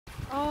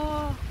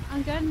Oh,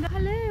 ang ganda.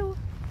 Hello!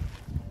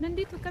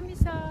 Nandito kami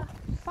sa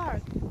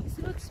park.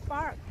 Sluts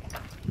Park.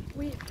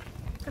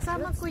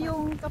 Kasama ko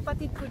yung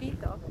kapatid ko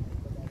dito.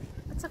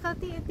 At saka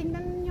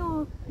tingnan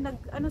nyo,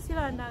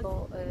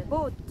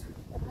 boat.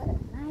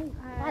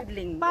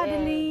 Paddling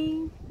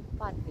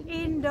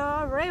in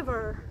the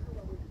river.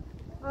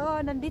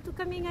 Oh, nandito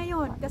kami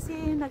ngayon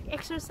kasi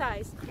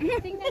nag-exercise.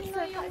 Tingnan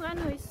nyo yung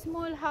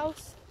small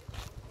house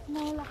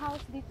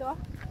dito.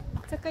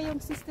 At saka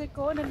yung sister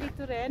ko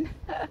nandito rin.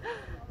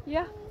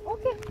 Yeah,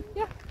 okay.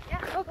 Yeah,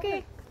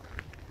 okay.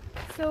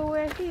 So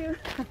we're here.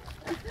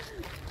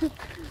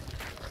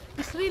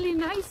 It's really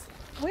nice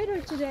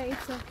weather today.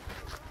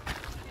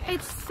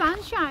 It's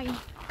sunshine.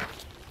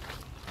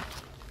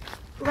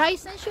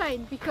 Rise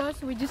sunshine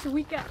because we just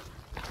wake up.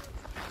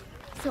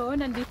 So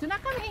nandito na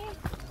kami.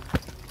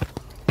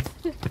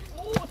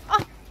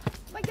 Oh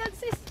my God,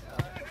 sis.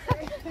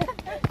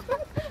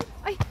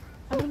 Ay,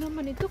 ano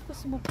naman ito?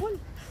 Cosmopol.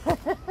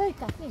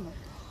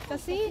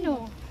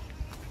 Casino.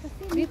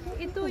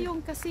 Ito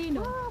yung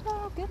casino.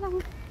 Okay lang.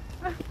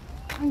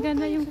 Ang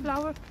ganda yung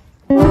flower.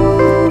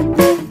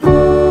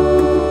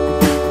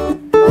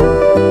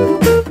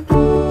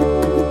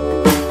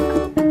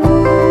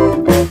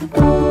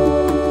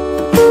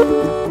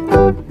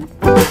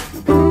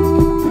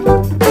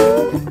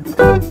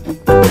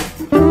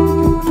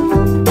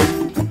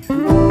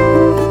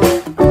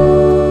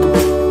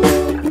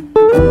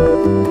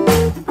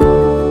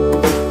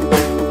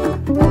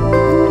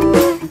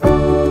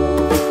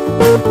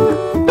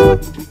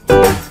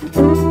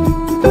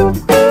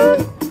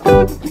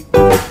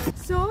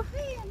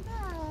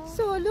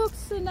 So looks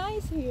so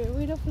nice here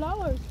with the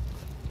flowers.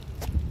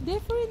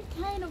 Different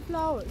kind of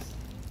flowers.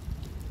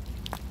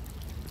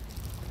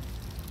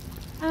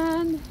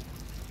 And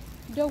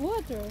the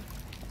water.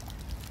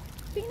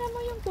 Tingnan mo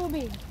yung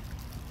tubig.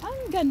 Ang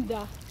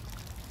ganda.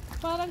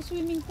 Parang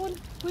swimming pool.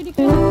 Pwede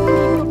ka lang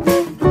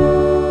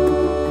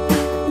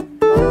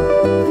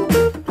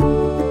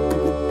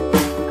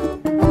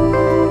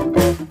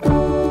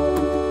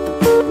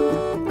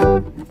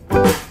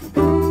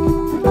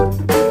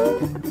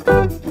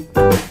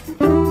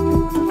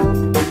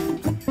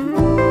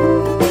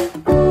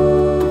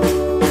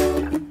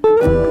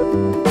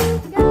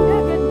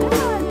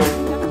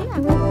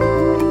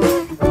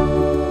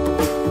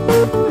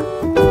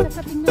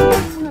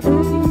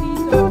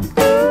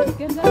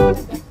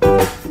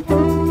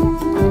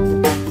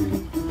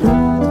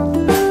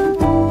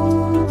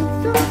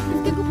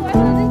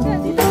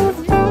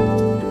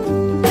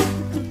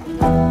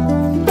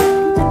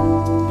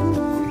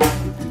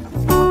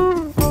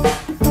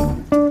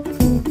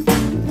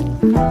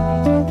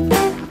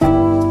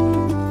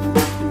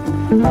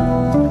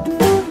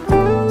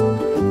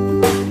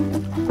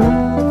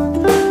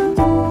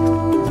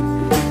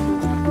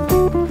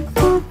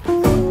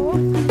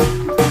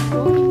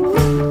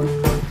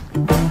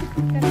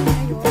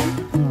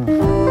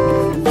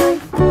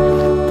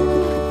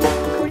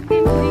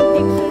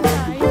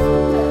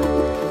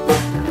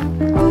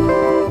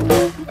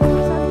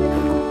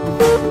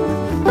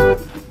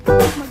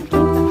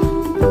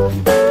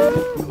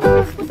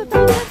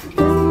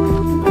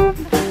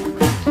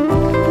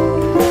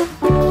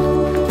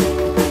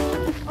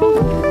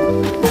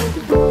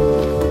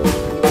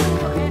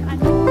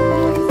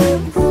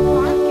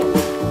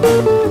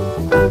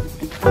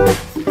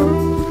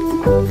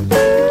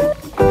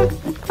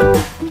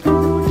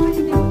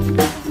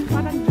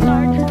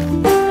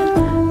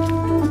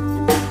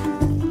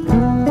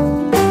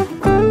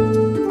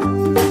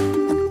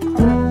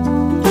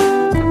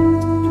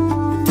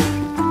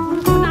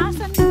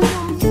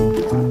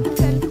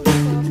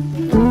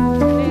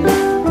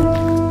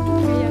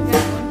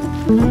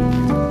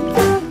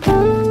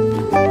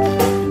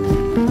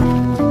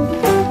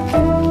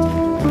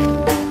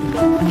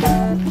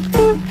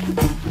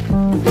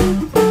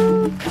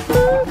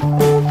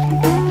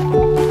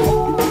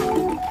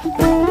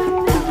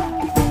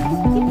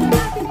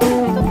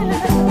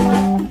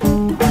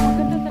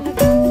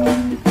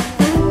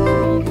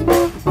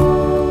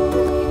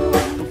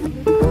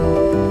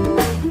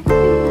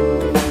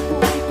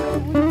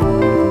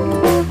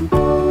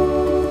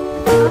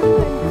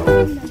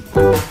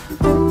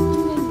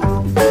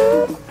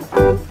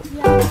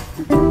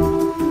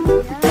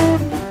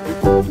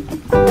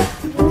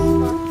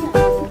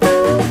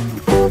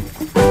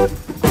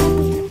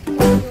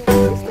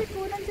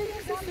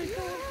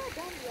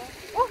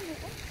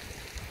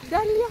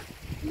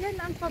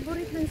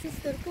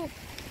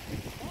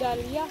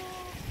Dahlia.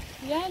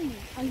 Yan,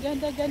 ang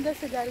ganda-ganda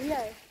sa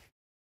dahlia eh.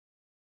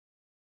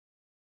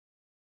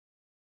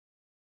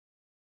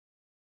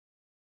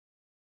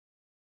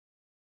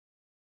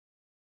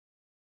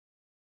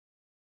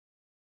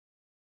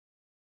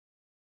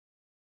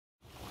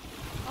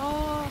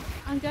 Oh,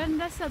 ang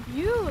ganda sa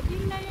view.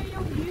 Tingnan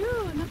niyo yung view.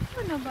 Naku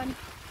naman.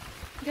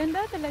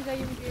 Ganda talaga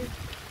yung view.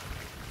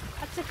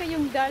 At saka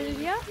yung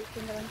dahlia. Dito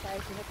na lang tayo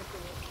sila kasi.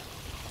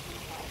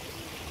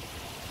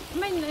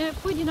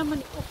 Pwede naman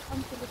i-off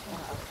ang tulog mo.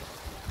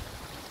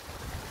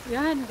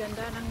 Yan,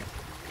 ganda ng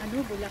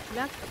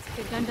bulaklak at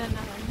saka ganda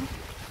ng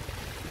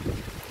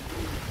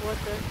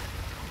water.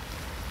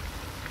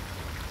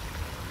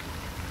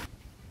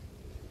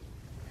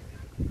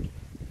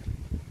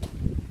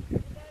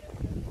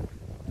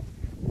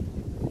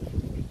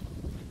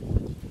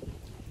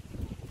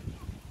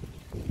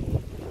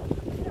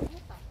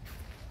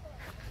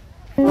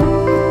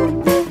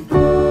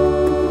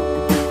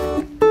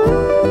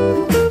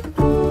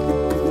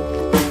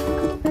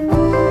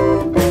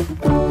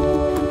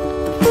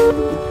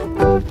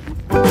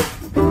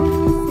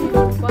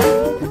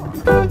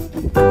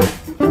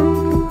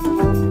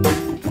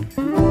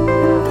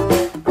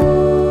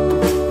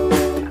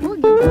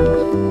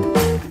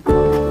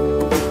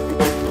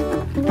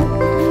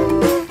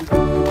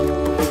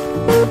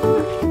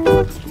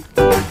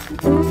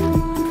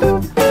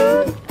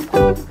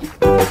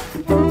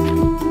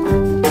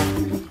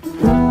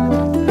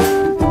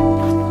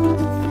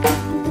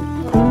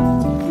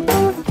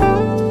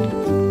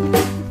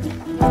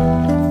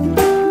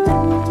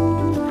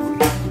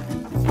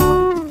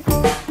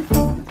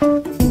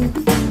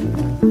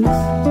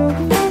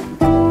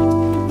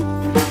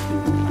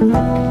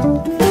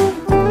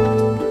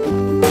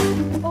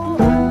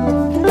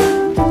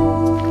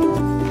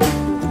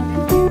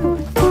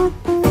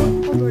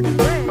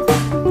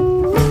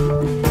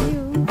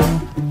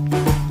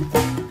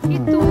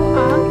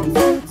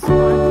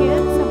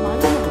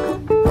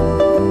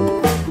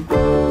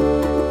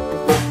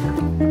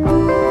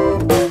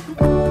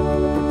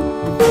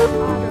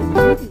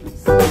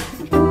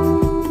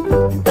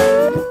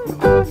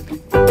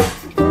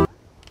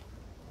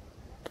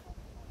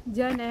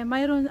 Diyan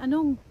mayroon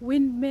anong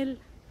windmill.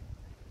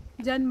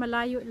 Diyan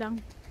malayo lang.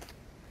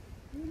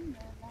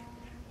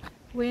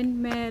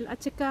 Windmill.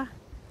 At saka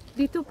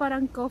dito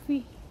parang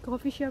coffee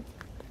shop.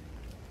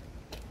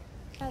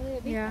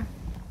 Yeah.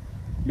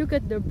 Look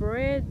at the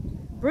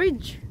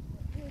bridge.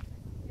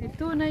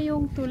 Ito na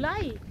yung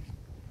tulay.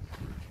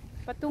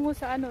 Patungo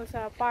sa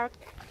sa park.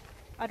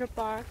 Other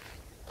park.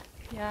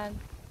 Yan,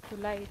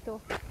 tulay ito.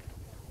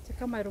 At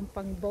saka mayroon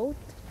pang boat.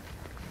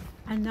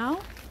 And now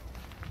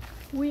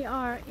we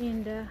are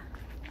in the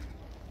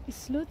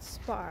Sluts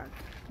Park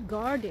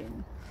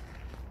Garden.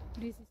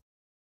 This is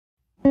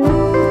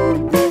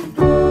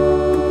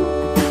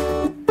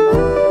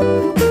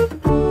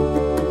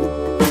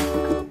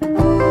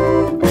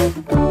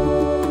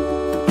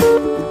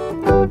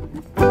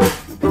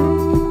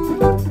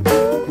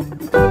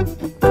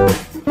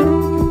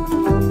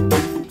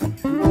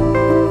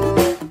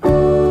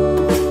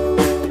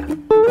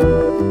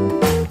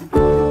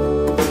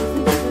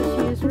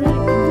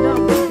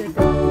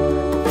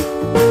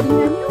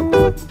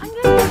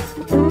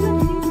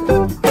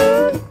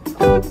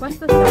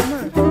basta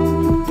summer.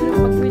 Pero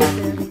pag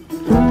winter,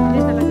 hindi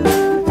talaga.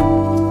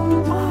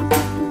 Oh,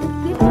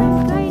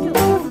 different kind of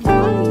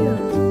dahlia.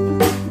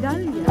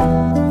 Dahlia.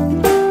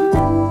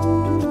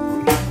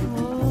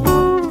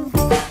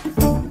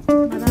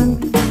 Oh,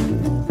 marami.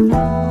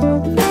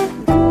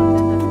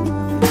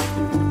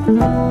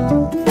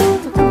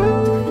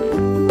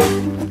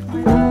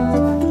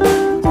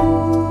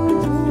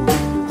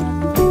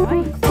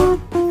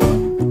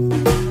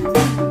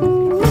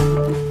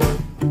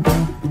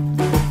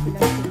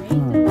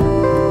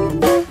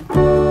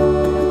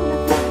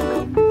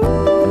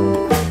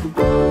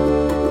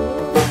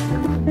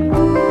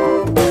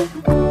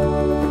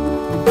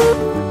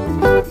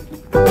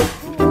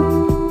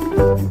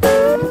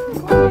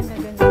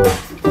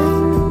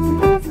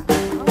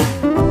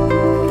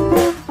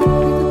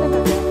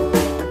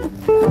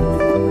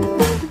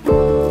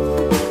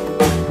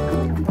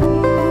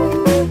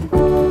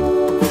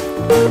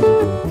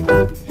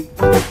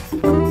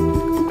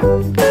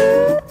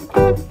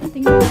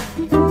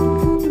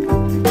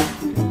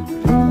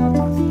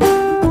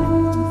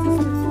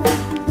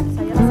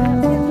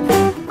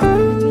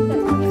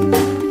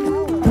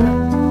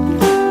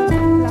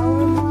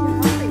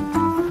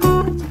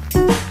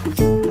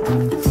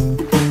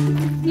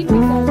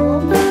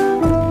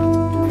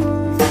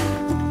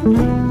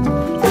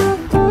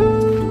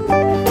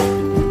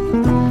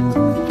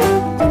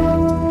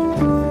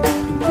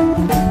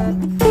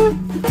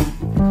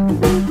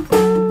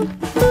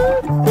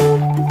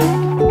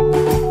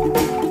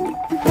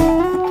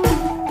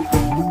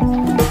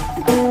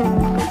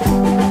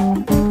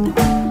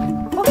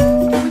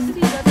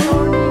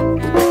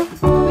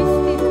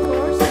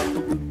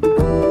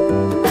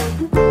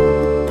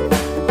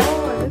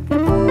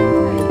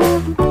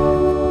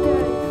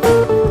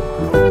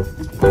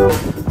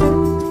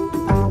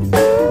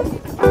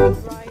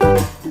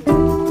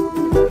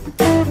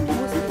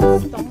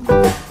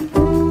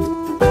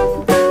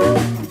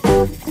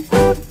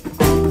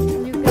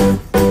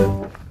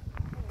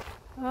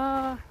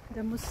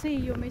 The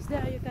museum is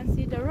there. You can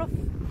see the roof.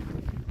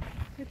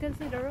 You can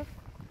see the roof.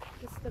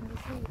 It's the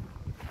museum.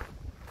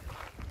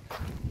 Oh,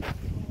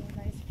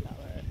 nice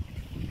flower.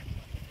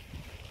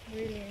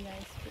 Really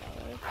nice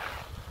flower.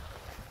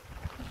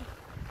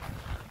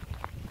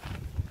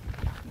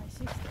 My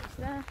sister's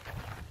there.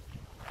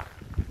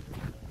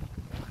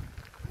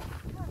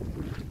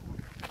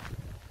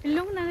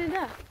 Ilong na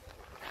nila.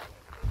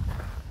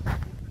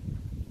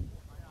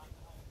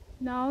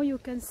 Now you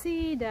can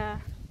see the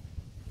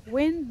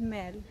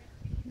windmill.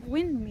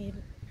 Windmill.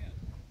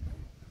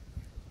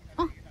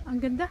 Oh, ang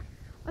ganda.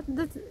 At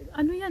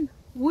ano yan?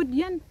 Wood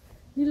yan.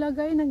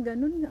 Nilagay ng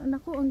ganun.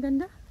 Naku, ang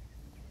ganda.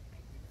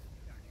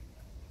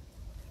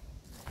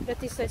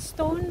 That is a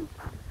stone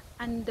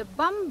and the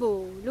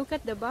bamboo. Look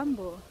at the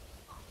bamboo.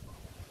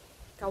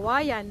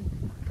 Kawayan.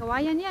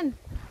 Kawayan yan.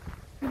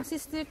 Yung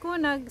sister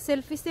ko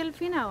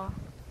nag-selfie na oh.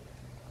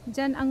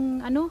 Diyan ang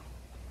ano,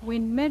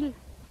 windmill.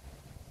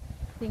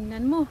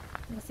 Tingnan mo.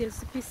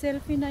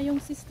 Nag-selfie na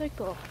yung sister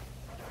ko.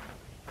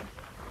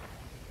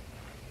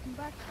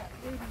 Back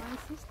with my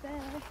sister.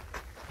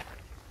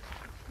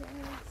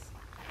 Yes.